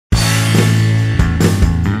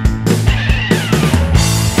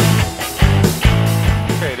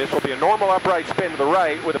upright spin to the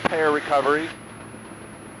right with a PARE recovery.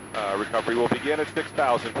 Recovery will begin at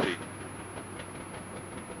 6,000 feet.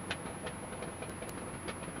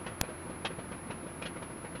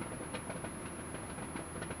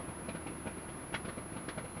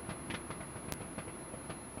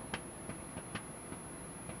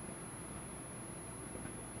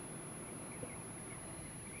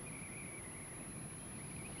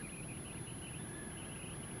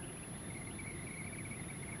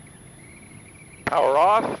 Power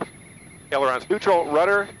off, ailerons neutral,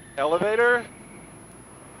 rudder, elevator.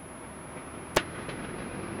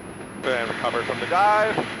 And recover from the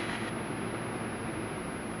dive.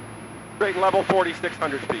 Straight level,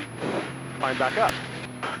 4,600 feet. Climb back up.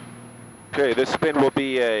 Okay, this spin will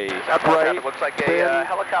be a upright looks like spin a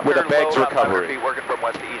helicopter with a bags low, recovery. 500 feet, working from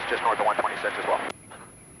west to east, just north of 126 as well.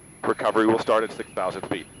 Recovery will start at 6,000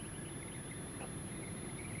 feet.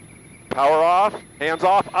 Power off, hands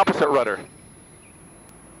off, opposite rudder.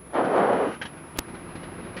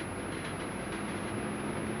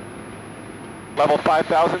 Level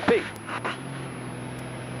 5,000 feet.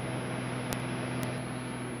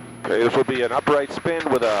 Okay, this will be an upright spin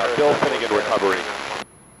with a Bill Finagin recovery.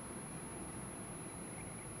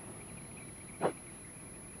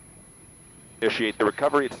 Initiate the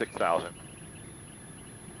recovery at 6,000.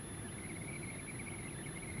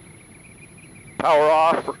 Power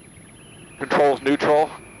off, controls neutral,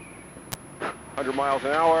 100 miles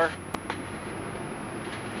an hour,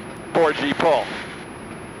 4G pull.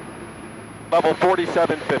 Level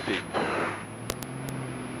 4750.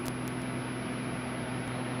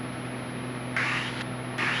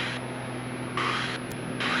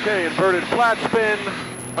 Okay, inverted flat spin,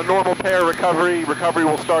 a normal PARE recovery. Recovery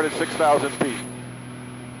will start at 6,000 feet.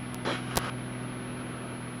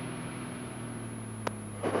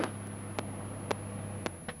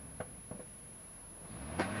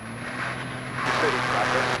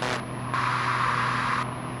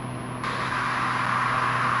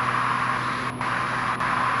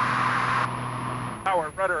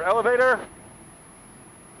 Power, rudder, elevator.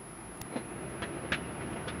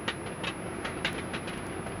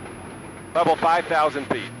 Level 5,000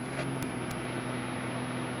 feet.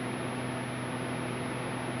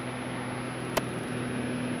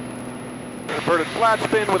 Inverted flat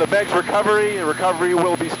spin with a Beggs recovery, and recovery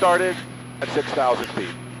will be started at 6,000 feet.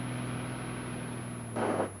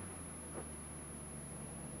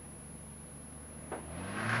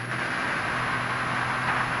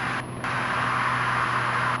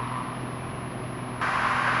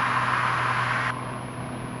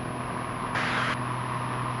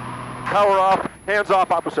 Power off, hands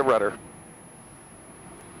off, opposite rudder.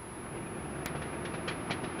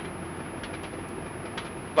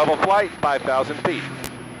 Level flight, 5,000 feet.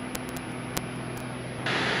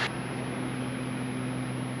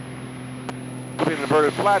 Moving an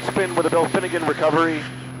inverted flat spin with a Bill Finagin recovery.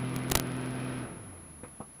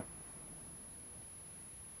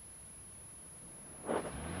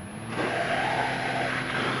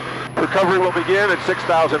 Recovery will begin at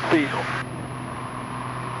 6,000 feet.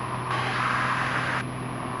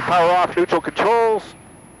 Power off, neutral controls.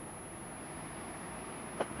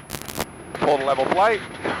 Full level flight.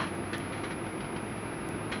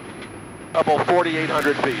 Level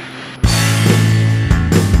 4,800 feet.